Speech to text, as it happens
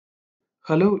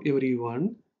Hello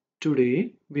everyone.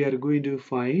 Today we are going to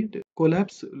find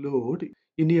collapse load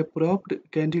in a propped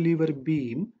cantilever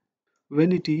beam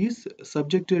when it is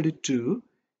subjected to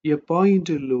a point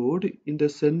load in the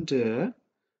center.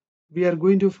 We are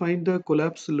going to find the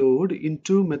collapse load in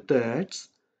two methods,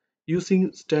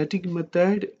 using static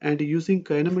method and using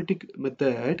kinematic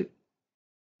method.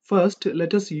 First,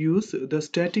 let us use the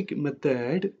static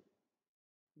method.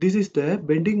 This is the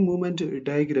bending moment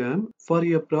diagram for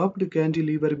a propped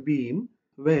cantilever beam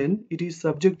when it is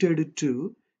subjected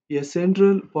to a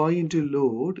central point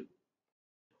load.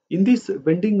 In this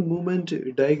bending moment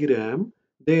diagram,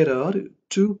 there are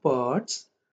two parts.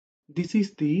 This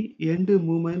is the end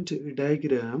moment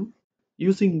diagram.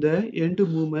 Using the end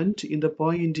moment in the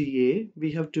point A,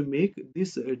 we have to make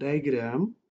this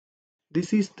diagram.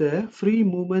 This is the free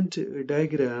movement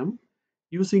diagram.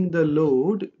 Using the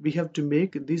load, we have to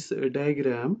make this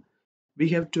diagram. We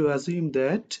have to assume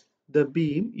that the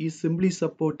beam is simply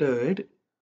supported.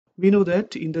 We know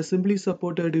that in the simply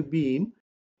supported beam,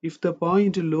 if the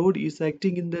point load is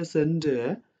acting in the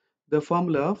center, the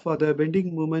formula for the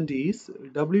bending moment is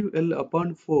WL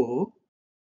upon 4.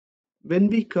 When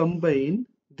we combine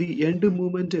the end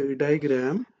moment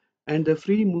diagram and the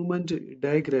free movement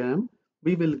diagram,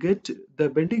 we will get the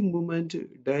bending moment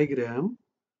diagram.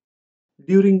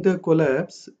 During the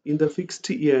collapse in the fixed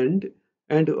end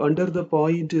and under the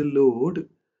point load,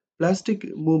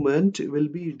 plastic movement will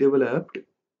be developed.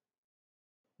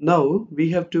 Now we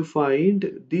have to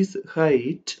find this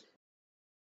height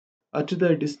at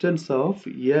the distance of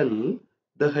L.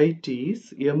 The height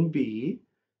is MB.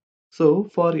 So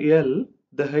for L,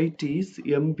 the height is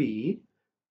MB,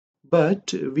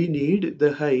 but we need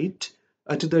the height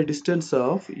at the distance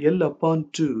of L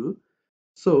upon 2.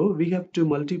 So we have to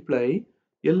multiply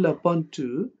L upon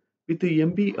 2 with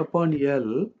MB upon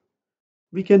L.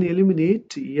 We can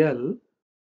eliminate L.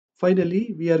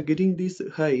 Finally, we are getting this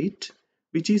height,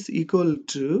 which is equal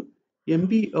to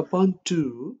MB upon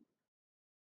 2.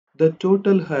 The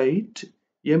total height,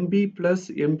 MB plus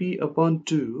MB upon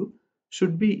 2,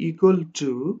 should be equal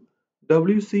to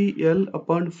WCL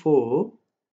upon 4.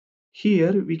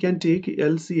 Here we can take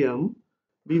LCM.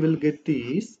 We will get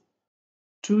this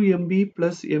 2MB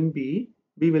plus MB.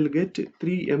 We will get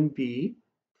 3MB.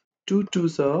 2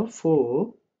 2s are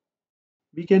 4.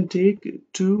 We can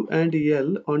take 2 and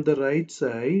L on the right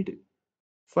side.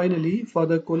 Finally, for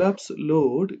the collapse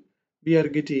load, we are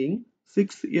getting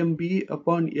 6 MB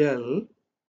upon L.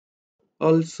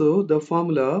 Also, the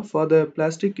formula for the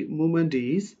plastic movement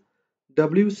is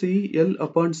WCL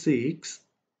upon 6.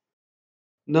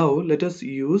 Now, let us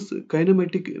use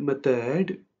kinematic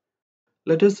method.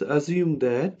 Let us assume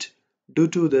that due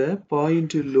to the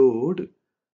point load,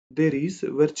 there is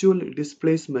virtual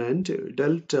displacement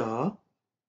delta.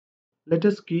 Let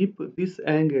us keep this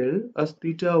angle as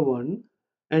theta 1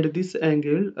 and this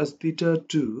angle as theta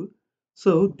 2.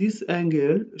 So this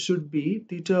angle should be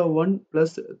theta 1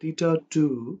 plus theta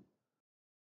 2.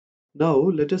 Now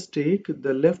let us take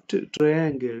the left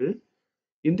triangle.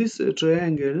 In this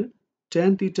triangle,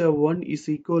 tan theta 1 is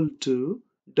equal to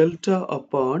delta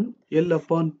upon L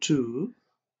upon 2.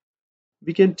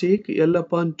 We can take L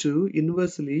upon 2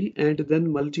 inversely and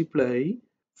then multiply.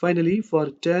 Finally,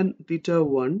 for tan theta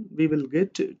 1, we will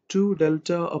get 2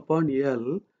 delta upon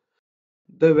L.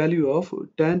 The value of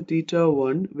tan theta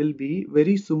 1 will be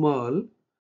very small.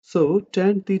 So,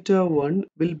 tan theta 1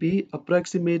 will be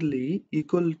approximately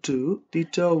equal to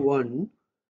theta 1.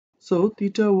 So,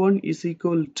 theta 1 is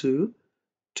equal to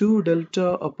 2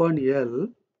 delta upon L.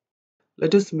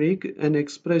 Let us make an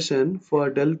expression for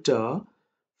delta.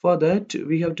 For that,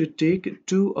 we have to take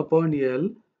 2 upon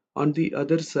L on the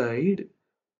other side.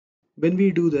 When we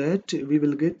do that, we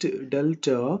will get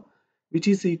delta, which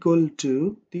is equal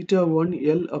to theta 1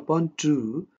 L upon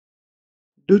 2.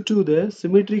 Due to the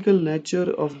symmetrical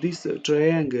nature of this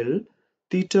triangle,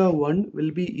 theta 1 will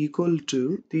be equal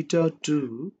to theta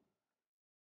 2.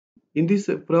 In this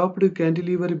propped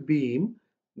cantilever beam,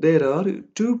 there are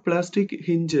two plastic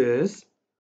hinges.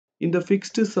 In the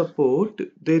fixed support,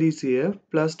 there is a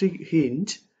plastic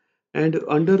hinge, and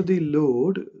under the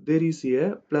load, there is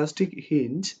a plastic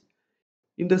hinge.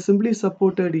 In the simply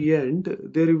supported end,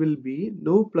 there will be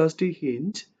no plastic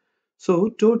hinge. So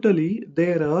totally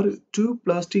there are two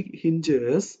plastic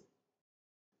hinges.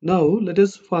 Now let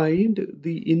us find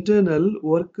the internal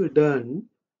work done.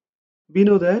 We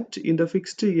know that in the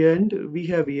fixed end we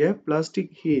have a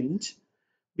plastic hinge.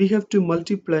 We have to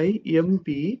multiply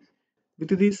MB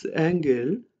with this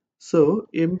angle. So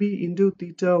MB into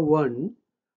theta 1.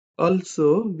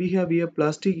 Also we have a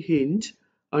plastic hinge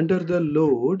under the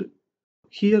load.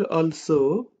 Here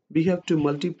also we have to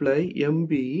multiply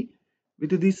MB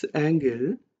with this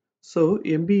angle. So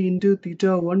MB into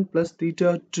theta 1 plus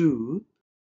theta 2,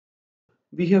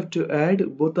 we have to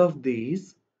add both of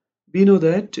these. We know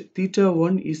that theta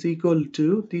 1 is equal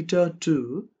to theta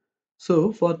 2.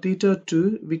 So for theta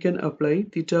 2, we can apply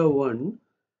theta 1.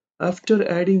 After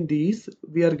adding these,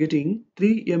 we are getting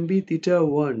 3 MB theta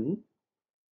 1.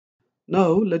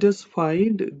 Now let us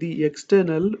find the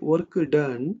external work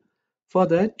done. For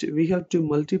that, we have to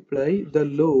multiply the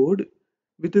load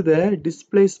with the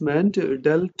displacement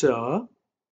delta.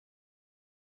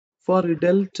 For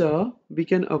delta, we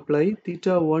can apply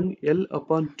theta 1 L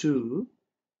upon 2.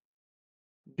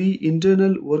 The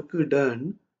internal work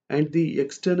done and the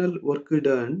external work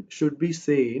done should be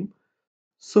same.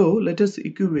 So let us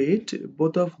equate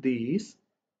both of these.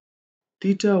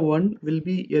 Theta 1 will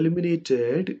be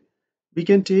eliminated. We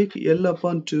can take L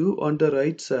upon 2 on the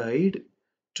right side.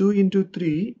 2 into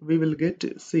 3, we will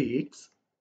get 6.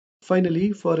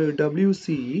 Finally, for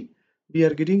WC, we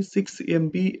are getting 6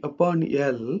 MB upon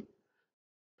L.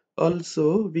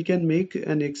 Also, we can make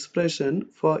an expression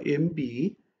for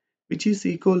MB which is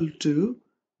equal to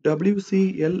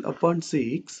WCL upon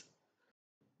 6.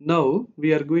 Now,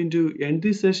 we are going to end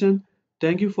this session.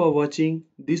 Thank you for watching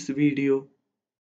this video.